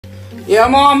Yeah,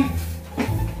 Mom? I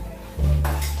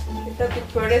thought the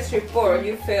progress report,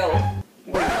 you failed.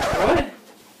 Wait, what?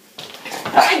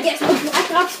 I guess the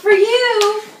Black Ops for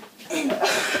you!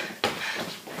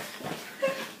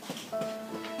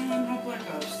 No Black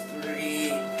Ops 3.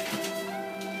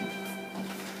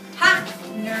 Ha!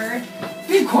 Nerd.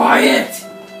 Be quiet!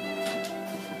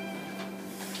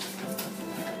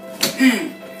 I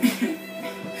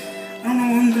don't know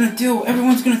what I'm gonna do.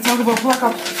 Everyone's gonna talk about Black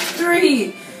Ops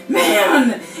 3!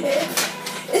 Man!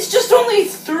 It's just only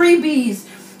 3 Bs,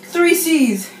 3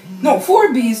 Cs. No, 4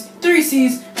 Bs, 3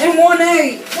 Cs, and 1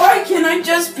 A. Why can't I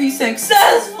just be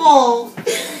successful?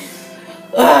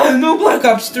 No Black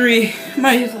Ops 3.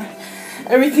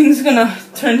 Everything's gonna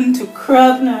turn into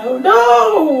crap now.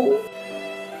 No!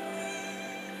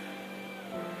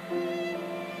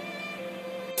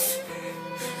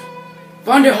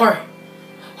 Vandehar!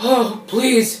 Oh,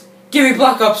 please, give me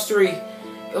Black Ops 3.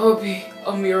 It would be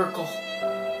a miracle.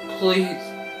 Please.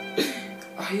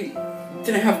 I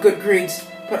didn't have good grades,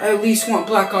 but I at least want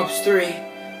Black Ops 3.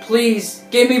 Please,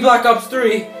 give me Black Ops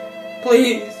 3.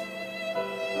 Please.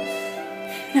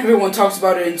 Everyone talks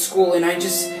about it in school, and I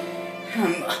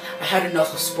had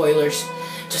enough of spoilers.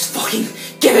 Just fucking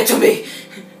give it to me.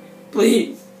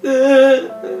 Please.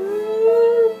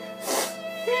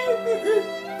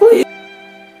 Please.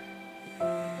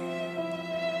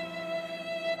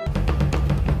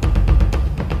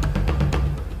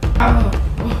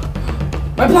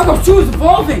 My Black Ops 2 is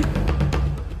evolving!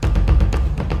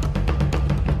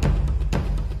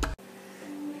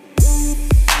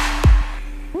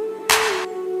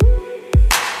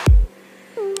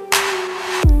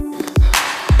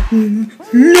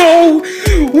 No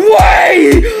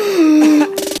way!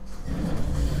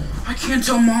 I can't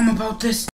tell Mom about this.